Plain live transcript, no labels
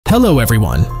Hello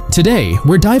everyone! Today,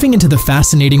 we're diving into the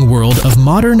fascinating world of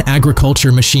modern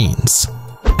agriculture machines.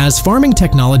 As farming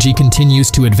technology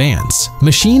continues to advance,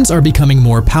 machines are becoming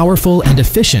more powerful and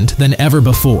efficient than ever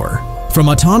before. From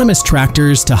autonomous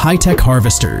tractors to high-tech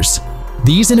harvesters,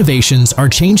 these innovations are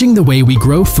changing the way we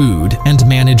grow food and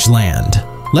manage land.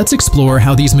 Let's explore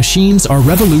how these machines are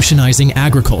revolutionizing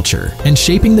agriculture and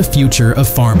shaping the future of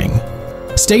farming.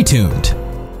 Stay tuned!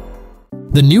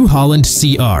 The new Holland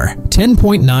CR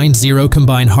 10.90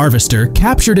 combine harvester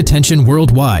captured attention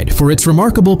worldwide for its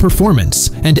remarkable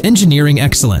performance and engineering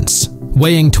excellence.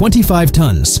 Weighing 25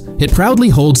 tons, it proudly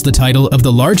holds the title of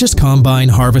the largest combine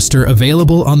harvester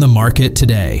available on the market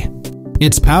today.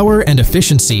 Its power and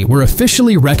efficiency were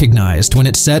officially recognized when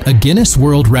it set a Guinness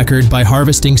World Record by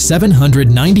harvesting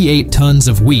 798 tons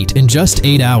of wheat in just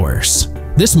 8 hours.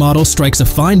 This model strikes a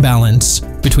fine balance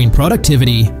between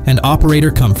productivity and operator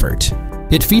comfort.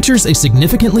 It features a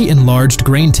significantly enlarged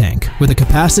grain tank with a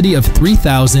capacity of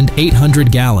 3,800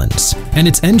 gallons, and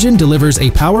its engine delivers a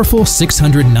powerful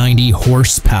 690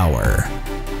 horsepower.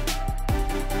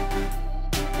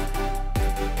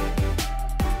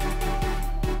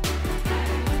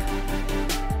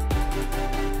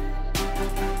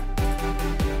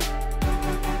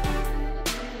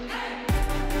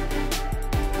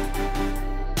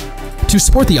 To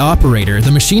support the operator,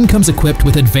 the machine comes equipped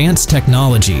with advanced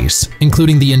technologies,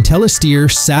 including the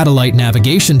IntelliSteer satellite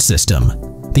navigation system,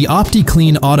 the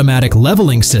OptiClean automatic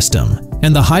leveling system,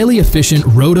 and the highly efficient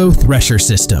Roto thresher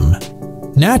system.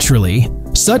 Naturally,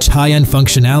 such high-end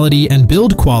functionality and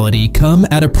build quality come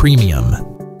at a premium.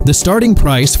 The starting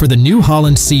price for the new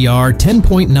Holland CR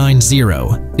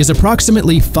 10.90 is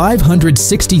approximately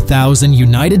 $560,000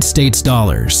 United States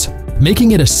dollars,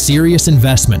 making it a serious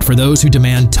investment for those who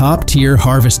demand top-tier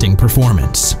harvesting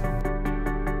performance.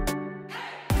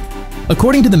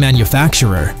 According to the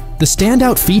manufacturer, the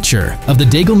standout feature of the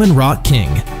Degelman Rock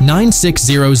King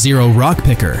 9600 rock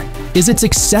picker is its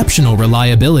exceptional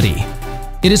reliability.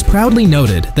 It is proudly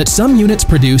noted that some units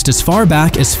produced as far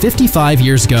back as 55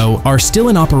 years ago are still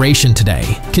in operation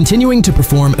today, continuing to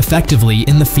perform effectively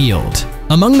in the field.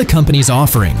 Among the company's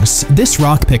offerings, this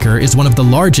rock picker is one of the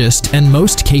largest and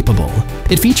most capable.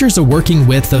 It features a working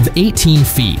width of 18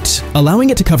 feet, allowing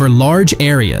it to cover large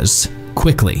areas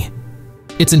quickly.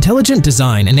 Its intelligent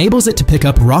design enables it to pick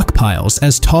up rock piles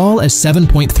as tall as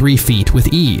 7.3 feet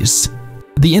with ease.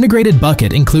 The integrated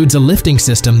bucket includes a lifting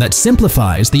system that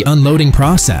simplifies the unloading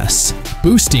process,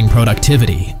 boosting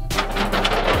productivity.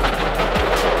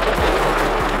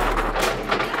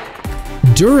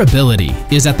 Durability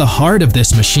is at the heart of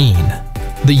this machine.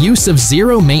 The use of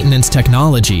zero-maintenance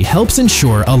technology helps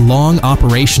ensure a long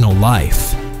operational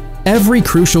life. Every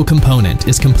crucial component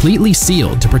is completely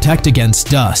sealed to protect against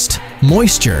dust,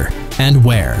 moisture, and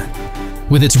wear.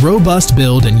 With its robust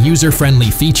build and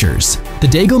user-friendly features, the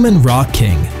Degelman Rock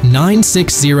King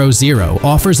 9600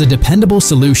 offers a dependable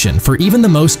solution for even the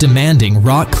most demanding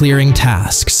rock-clearing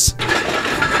tasks.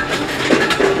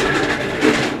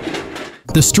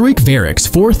 The Struik VariX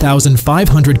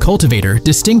 4500 cultivator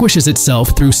distinguishes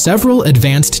itself through several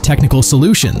advanced technical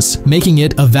solutions, making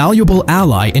it a valuable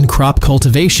ally in crop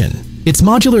cultivation. Its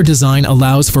modular design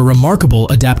allows for remarkable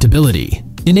adaptability,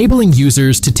 enabling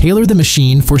users to tailor the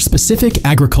machine for specific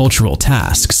agricultural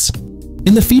tasks.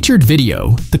 In the featured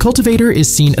video, the cultivator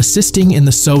is seen assisting in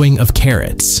the sowing of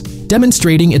carrots,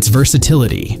 demonstrating its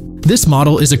versatility. This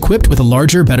model is equipped with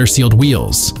larger, better-sealed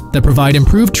wheels that provide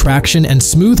improved traction and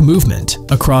smooth movement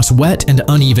across wet and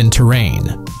uneven terrain.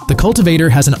 The cultivator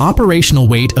has an operational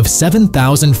weight of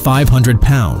 7,500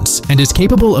 pounds and is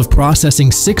capable of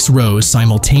processing 6 rows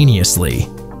simultaneously.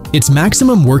 Its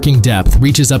maximum working depth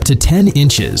reaches up to 10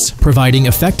 inches, providing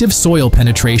effective soil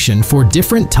penetration for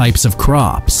different types of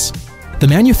crops. The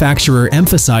manufacturer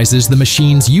emphasizes the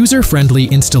machine's user-friendly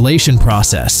installation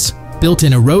process,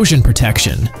 built-in erosion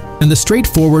protection, and the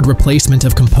straightforward replacement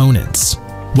of components.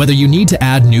 Whether you need to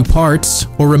add new parts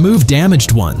or remove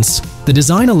damaged ones, the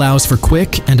design allows for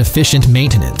quick and efficient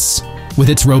maintenance. With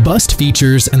its robust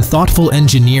features and thoughtful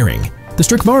engineering, the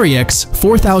Struik VariX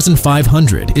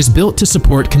 4500 is built to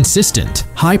support consistent,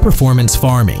 high-performance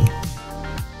farming.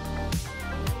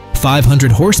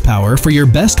 500 horsepower for your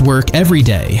best work every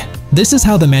day. This is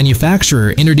how the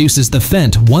manufacturer introduces the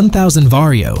Fendt 1000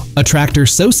 Vario, a tractor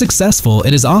so successful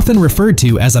it is often referred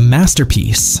to as a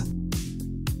masterpiece.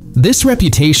 This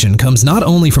reputation comes not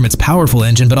only from its powerful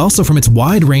engine but also from its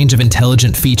wide range of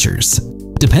intelligent features.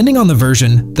 Depending on the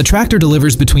version, the tractor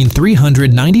delivers between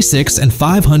 396 and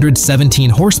 517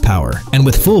 horsepower, and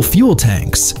with full fuel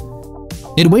tanks,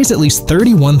 it weighs at least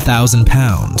 31,000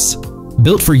 pounds.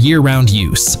 Built for year-round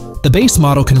use, The base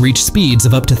model can reach speeds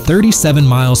of up to 37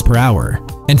 miles per hour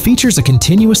and features a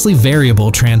continuously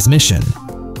variable transmission.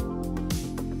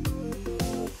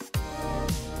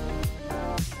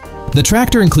 The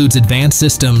tractor includes advanced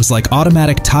systems like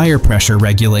automatic tire pressure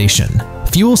regulation,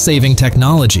 fuel-saving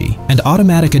technology, and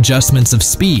automatic adjustments of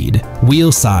speed,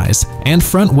 wheel size, and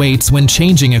front weights when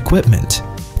changing equipment.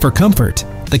 For comfort,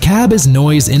 the cab is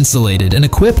noise insulated and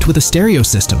equipped with a stereo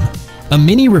system, a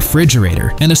mini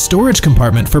refrigerator, and a storage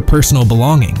compartment for personal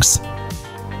belongings.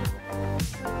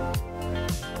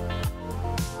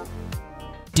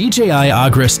 DJI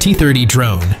Agras T30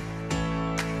 Drone.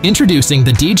 Introducing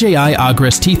the DJI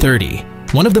Agras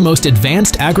T30, one of the most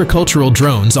advanced agricultural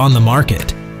drones on the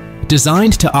market.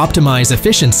 Designed to optimize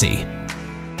efficiency,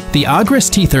 the Agras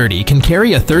T30 can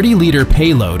carry a 30-liter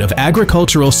payload of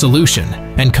agricultural solution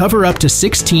and cover up to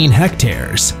 16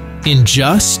 hectares in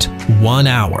just 1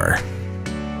 hour.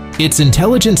 Its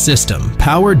intelligent system,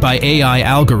 powered by AI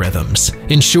algorithms,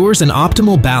 ensures an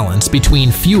optimal balance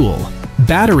between fuel,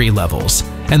 battery levels,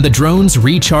 and the drone's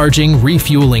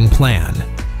recharging-refueling plan.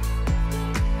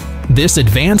 This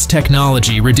advanced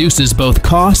technology reduces both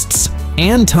costs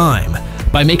and time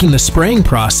by making the spraying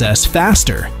process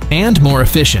faster and more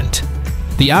efficient.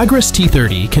 The Agras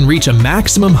T30 can reach a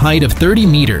maximum height of 30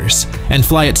 meters and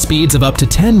fly at speeds of up to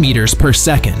 10 meters per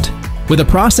second, with a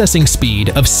processing speed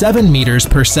of 7 meters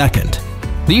per second.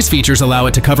 These features allow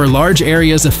it to cover large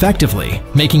areas effectively,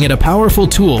 making it a powerful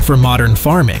tool for modern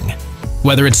farming.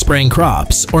 Whether it's spraying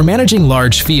crops or managing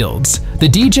large fields, the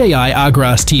DJI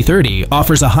Agras T30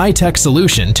 offers a high-tech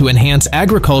solution to enhance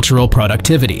agricultural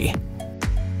productivity.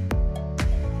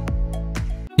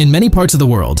 In many parts of the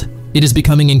world, it is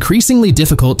becoming increasingly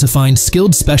difficult to find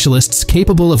skilled specialists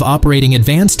capable of operating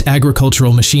advanced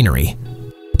agricultural machinery.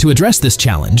 To address this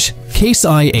challenge, Case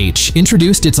IH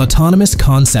introduced its autonomous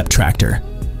concept tractor.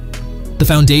 The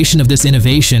foundation of this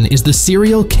innovation is the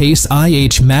serial Case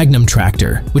IH Magnum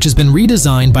tractor, which has been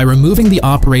redesigned by removing the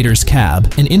operator's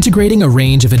cab and integrating a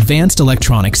range of advanced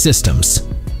electronic systems.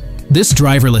 This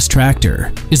driverless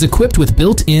tractor is equipped with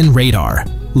built-in radar,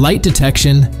 light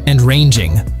detection and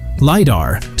ranging,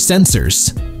 LiDAR,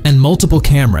 sensors, and multiple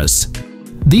cameras.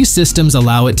 These systems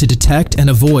allow it to detect and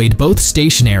avoid both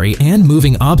stationary and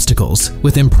moving obstacles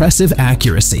with impressive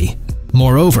accuracy.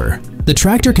 Moreover, the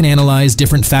tractor can analyze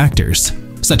different factors,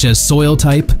 such as soil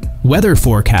type, weather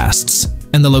forecasts,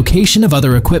 and the location of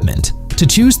other equipment, to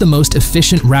choose the most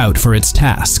efficient route for its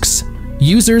tasks.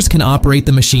 Users can operate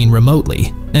the machine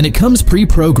remotely, and it comes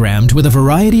pre-programmed with a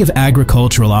variety of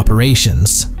agricultural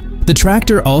operations. The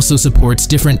tractor also supports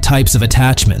different types of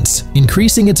attachments,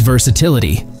 increasing its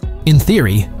versatility. In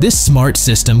theory, this smart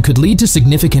system could lead to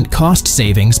significant cost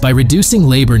savings by reducing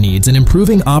labor needs and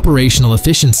improving operational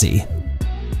efficiency.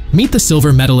 Meet the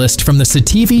silver medalist from the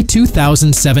Sativi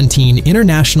 2017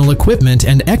 International Equipment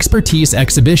and Expertise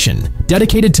Exhibition,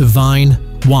 dedicated to vine,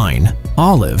 wine,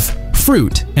 olive,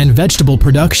 fruit, and vegetable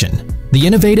production, the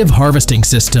innovative harvesting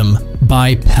system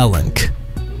by Pellenc.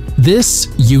 This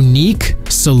unique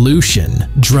solution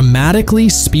dramatically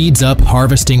speeds up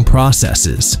harvesting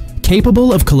processes,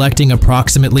 capable of collecting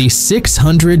approximately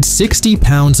 660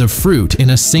 pounds of fruit in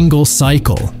a single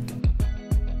cycle.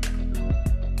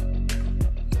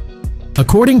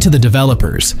 According to the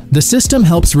developers, the system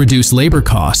helps reduce labor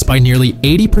costs by nearly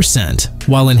 80%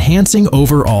 while enhancing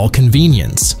overall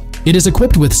convenience. It is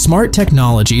equipped with smart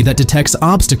technology that detects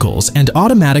obstacles and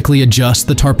automatically adjusts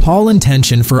the tarpaulin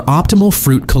tension for optimal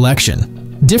fruit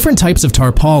collection. Different types of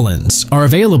tarpaulins are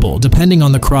available depending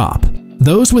on the crop.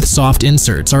 Those with soft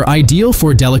inserts are ideal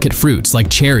for delicate fruits like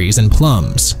cherries and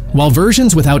plums, while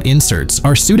versions without inserts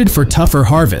are suited for tougher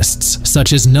harvests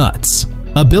such as nuts.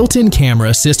 A built-in camera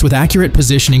assists with accurate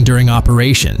positioning during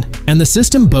operation, and the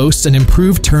system boasts an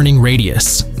improved turning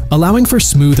radius, allowing for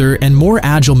smoother and more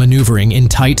agile maneuvering in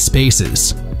tight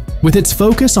spaces. With its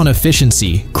focus on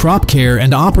efficiency, crop care,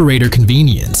 and operator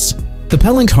convenience, the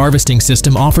Pellenc harvesting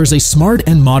system offers a smart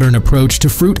and modern approach to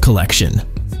fruit collection.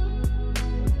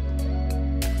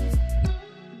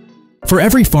 For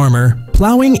every farmer,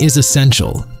 plowing is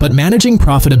essential, but managing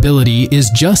profitability is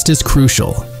just as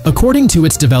crucial. According to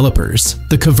its developers,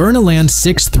 the Kverneland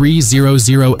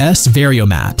 6300S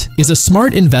Variomat is a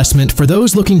smart investment for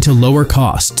those looking to lower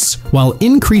costs while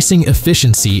increasing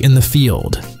efficiency in the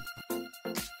field.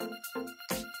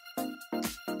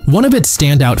 One of its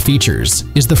standout features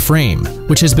is the frame,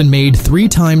 which has been made 3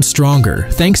 times stronger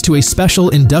thanks to a special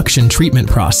induction treatment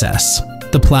process.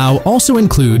 The Plow also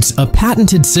includes a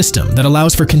patented system that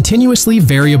allows for continuously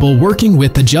variable working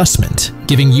width adjustment,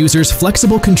 giving users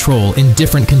flexible control in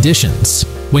different conditions.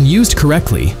 When used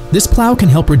correctly, this plow can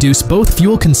help reduce both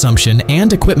fuel consumption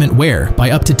and equipment wear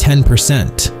by up to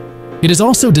 10%. It is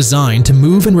also designed to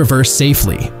move and reverse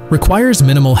safely, requires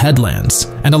minimal headlands,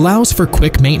 and allows for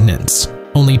quick maintenance.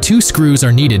 Only 2 screws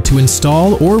are needed to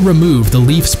install or remove the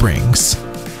leaf springs.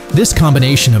 This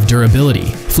combination of durability,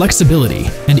 flexibility,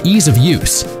 and ease of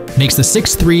use makes the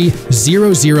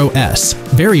 6300S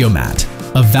Variomat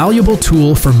a valuable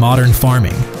tool for modern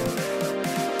farming.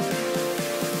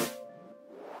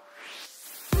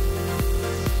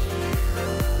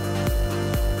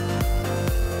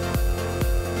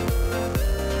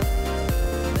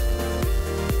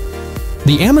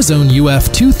 The Amazon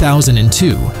UF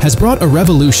 2002 has brought a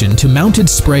revolution to mounted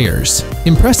sprayers,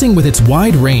 impressing with its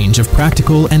wide range of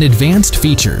practical and advanced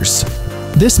features.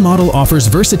 This model offers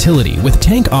versatility with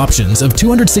tank options of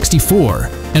 264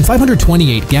 and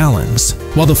 528 gallons,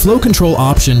 while the flow control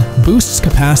option boosts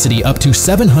capacity up to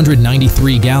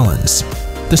 793 gallons.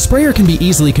 The sprayer can be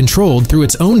easily controlled through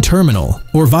its own terminal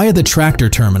or via the tractor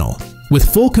terminal,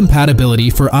 with full compatibility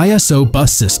for ISO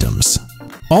bus systems.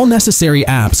 All necessary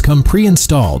apps come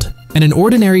pre-installed, and an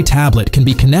ordinary tablet can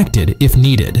be connected if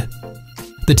needed.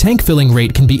 The tank filling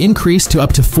rate can be increased to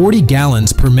up to 40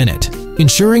 gallons per minute,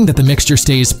 ensuring that the mixture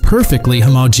stays perfectly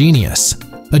homogeneous.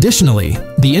 Additionally,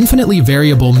 the infinitely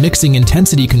variable mixing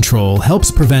intensity control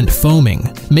helps prevent foaming,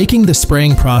 making the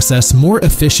spraying process more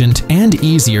efficient and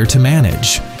easier to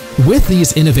manage. With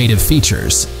these innovative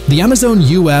features, the Amazon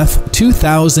UF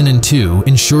 2002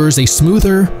 ensures a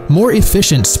smoother, more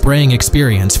efficient spraying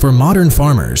experience for modern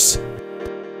farmers.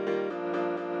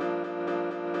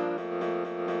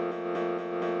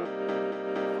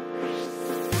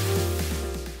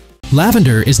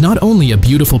 Lavender is not only a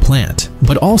beautiful plant,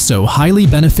 but also highly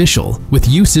beneficial with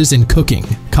uses in cooking,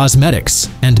 cosmetics,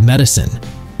 and medicine.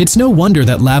 It's no wonder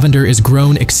that lavender is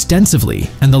grown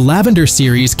extensively, and the Lavender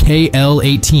Series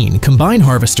KL18 combine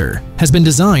harvester has been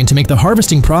designed to make the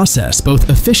harvesting process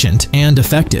both efficient and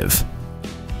effective.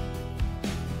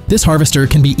 This harvester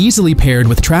can be easily paired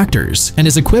with tractors and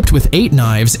is equipped with 8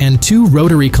 knives and 2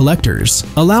 rotary collectors,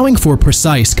 allowing for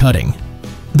precise cutting.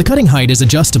 The cutting height is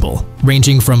adjustable,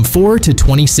 ranging from 4 to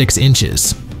 26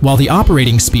 inches, while the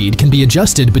operating speed can be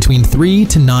adjusted between 3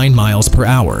 to 9 miles per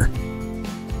hour.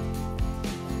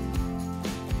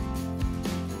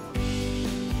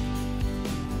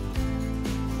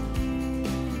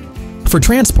 For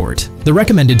transport, the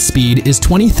recommended speed is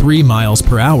 23 miles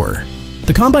per hour.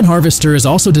 The combine harvester is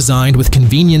also designed with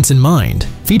convenience in mind,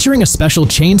 featuring a special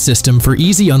chain system for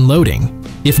easy unloading.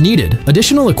 If needed,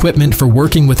 additional equipment for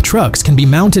working with trucks can be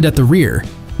mounted at the rear,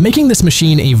 making this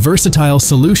machine a versatile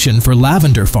solution for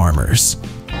lavender farmers.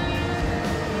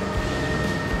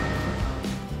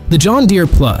 The John Deere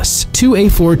Plus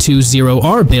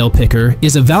 2A420R bale picker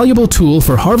is a valuable tool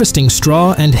for harvesting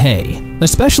straw and hay,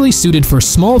 especially suited for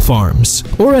small farms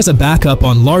or as a backup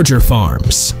on larger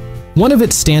farms. One of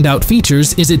its standout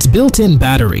features is its built-in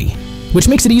battery, which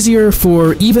makes it easier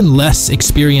for even less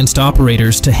experienced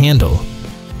operators to handle.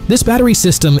 This battery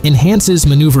system enhances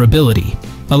maneuverability,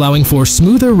 allowing for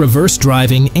smoother reverse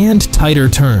driving and tighter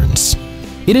turns.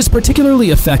 It is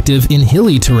particularly effective in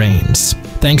hilly terrains,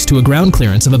 thanks to a ground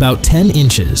clearance of about 10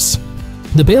 inches.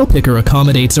 The bale picker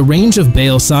accommodates a range of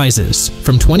bale sizes,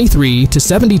 from 23 to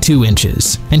 72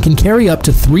 inches, and can carry up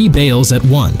to 3 bales at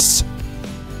once.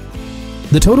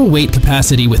 The total weight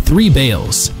capacity with 3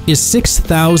 bales is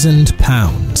 6,000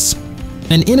 pounds.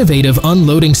 An innovative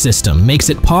unloading system makes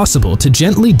it possible to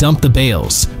gently dump the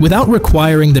bales without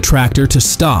requiring the tractor to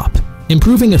stop,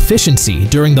 improving efficiency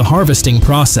during the harvesting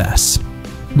process.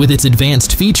 With its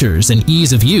advanced features and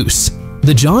ease of use,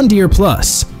 the John Deere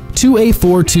Plus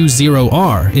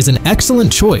 2A420R is an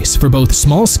excellent choice for both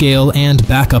small-scale and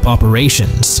backup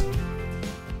operations.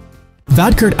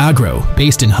 Vadkert Agro,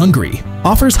 based in Hungary,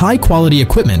 offers high-quality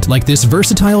equipment like this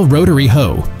versatile rotary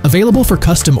hoe, available for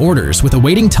custom orders with a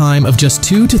waiting time of just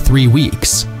 2 to 3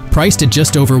 weeks. Priced at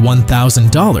just over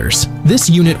 $1,000, this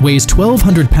unit weighs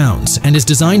 1,200 pounds and is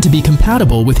designed to be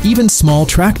compatible with even small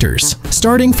tractors,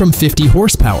 starting from 50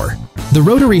 horsepower. The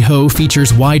rotary hoe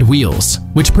features wide wheels,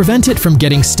 which prevent it from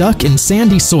getting stuck in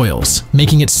sandy soils,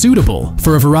 making it suitable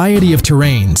for a variety of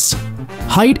terrains.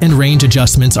 Height and range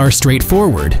adjustments are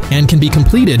straightforward and can be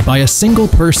completed by a single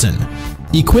person.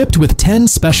 Equipped with 10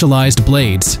 specialized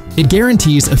blades, it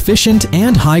guarantees efficient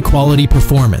and high-quality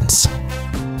performance.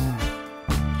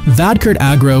 Vadkert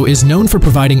Agro is known for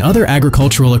providing other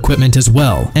agricultural equipment as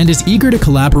well and is eager to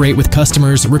collaborate with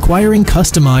customers requiring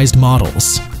customized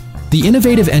models. The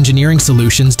innovative engineering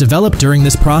solutions developed during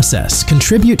this process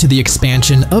contribute to the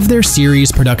expansion of their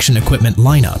series production equipment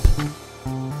lineup.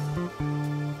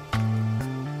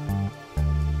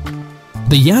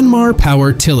 The YANMAR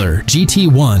Power Tiller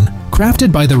GT1,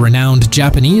 crafted by the renowned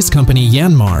Japanese company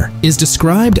YANMAR, is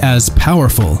described as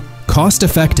powerful,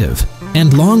 cost-effective,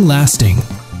 and long-lasting.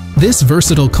 This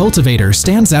versatile cultivator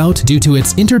stands out due to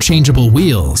its interchangeable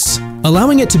wheels,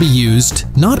 allowing it to be used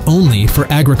not only for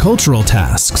agricultural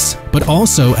tasks, but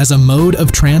also as a mode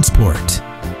of transport.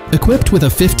 Equipped with a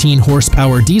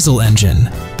 15-horsepower diesel engine,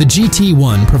 the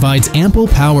GT1 provides ample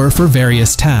power for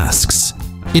various tasks.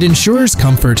 It ensures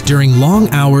comfort during long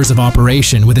hours of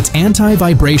operation with its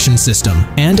anti-vibration system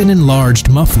and an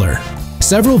enlarged muffler.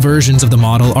 Several versions of the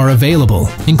model are available,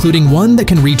 including one that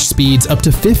can reach speeds up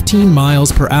to 15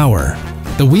 miles per hour.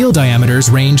 The wheel diameters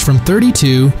range from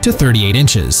 32 to 38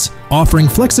 inches, offering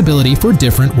flexibility for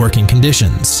different working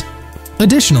conditions.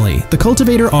 Additionally, the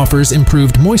cultivator offers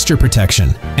improved moisture protection,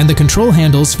 and the control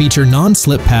handles feature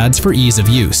non-slip pads for ease of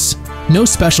use. No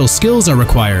special skills are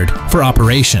required for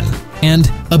operation, and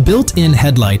a built-in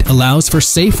headlight allows for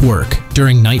safe work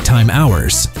during nighttime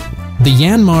hours. The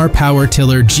YANMAR Power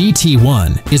Tiller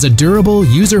GT1 is a durable,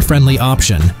 user-friendly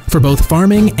option for both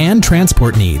farming and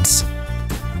transport needs.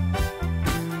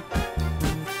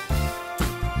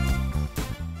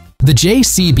 The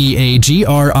JCB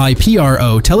AGRI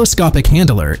PRO telescopic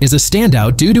handler is a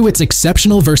standout due to its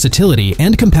exceptional versatility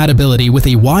and compatibility with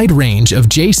a wide range of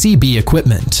JCB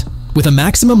equipment. With a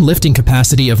maximum lifting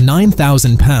capacity of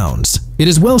 9,000 pounds, it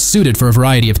is well suited for a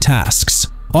variety of tasks,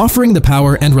 offering the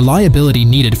power and reliability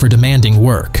needed for demanding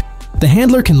work. The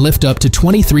handler can lift up to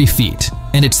 23 feet,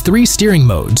 and its 3 steering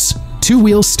modes,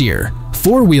 2-wheel steer,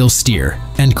 4-wheel steer,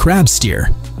 and crab steer,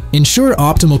 ensure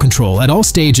optimal control at all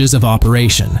stages of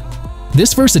operation.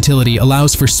 This versatility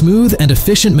allows for smooth and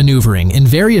efficient maneuvering in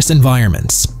various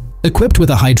environments. Equipped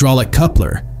with a hydraulic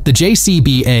coupler, the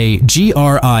JCB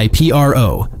AGRI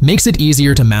PRO makes it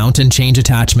easier to mount and change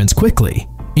attachments quickly,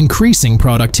 increasing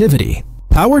productivity.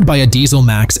 Powered by a diesel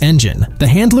max engine, the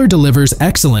handler delivers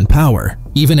excellent power,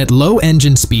 even at low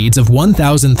engine speeds of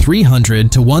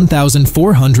 1,300 to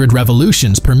 1,400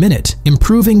 revolutions per minute,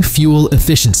 improving fuel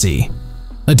efficiency.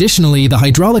 Additionally, the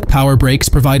hydraulic power brakes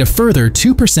provide a further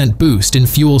 2% boost in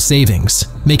fuel savings,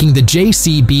 making the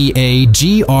JCB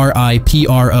AGRI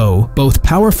PRO both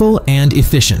powerful and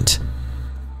efficient.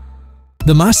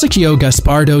 The MASCHIO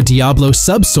GASPARDO DIABLO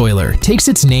Subsoiler takes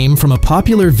its name from a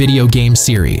popular video game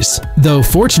series, though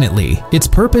fortunately, its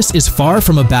purpose is far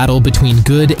from a battle between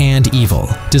good and evil.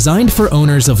 Designed for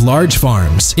owners of large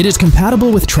farms, it is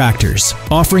compatible with tractors,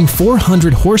 offering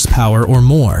 400 horsepower or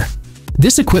more.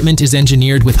 This equipment is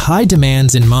engineered with high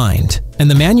demands in mind, and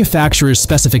the manufacturer's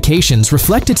specifications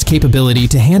reflect its capability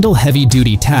to handle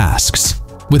heavy-duty tasks.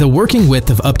 With a working width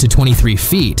of up to 23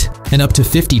 feet and up to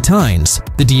 50 tines,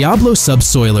 the DIABLO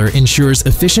Subsoiler ensures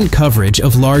efficient coverage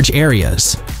of large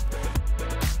areas.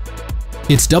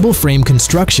 Its double-frame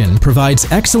construction provides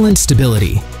excellent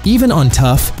stability, even on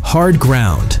tough, hard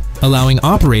ground, allowing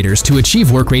operators to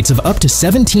achieve work rates of up to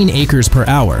 17 acres per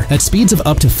hour at speeds of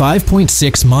up to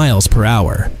 5.6 miles per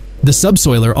hour. The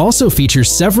Subsoiler also features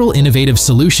several innovative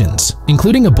solutions,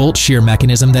 including a bolt shear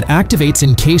mechanism that activates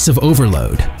in case of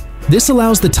overload. This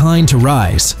allows the tine to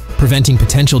rise, preventing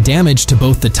potential damage to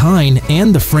both the tine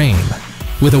and the frame.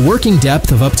 With a working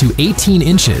depth of up to 18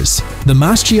 inches, the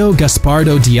MASCHIO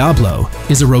GASPARDO DIABLO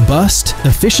is a robust,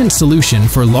 efficient solution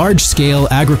for large-scale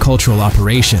agricultural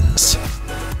operations.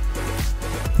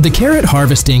 The carrot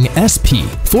harvesting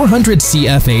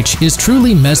SP400CFH is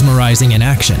truly mesmerizing in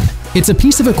action. It's a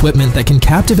piece of equipment that can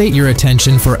captivate your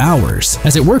attention for hours,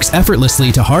 as it works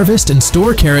effortlessly to harvest and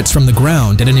store carrots from the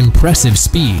ground at an impressive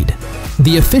speed.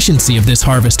 The efficiency of this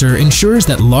harvester ensures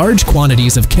that large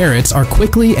quantities of carrots are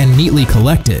quickly and neatly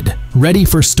collected, ready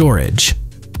for storage.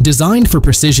 Designed for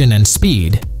precision and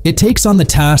speed, it takes on the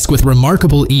task with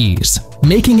remarkable ease,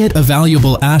 making it a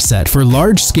valuable asset for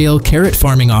large-scale carrot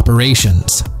farming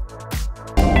operations.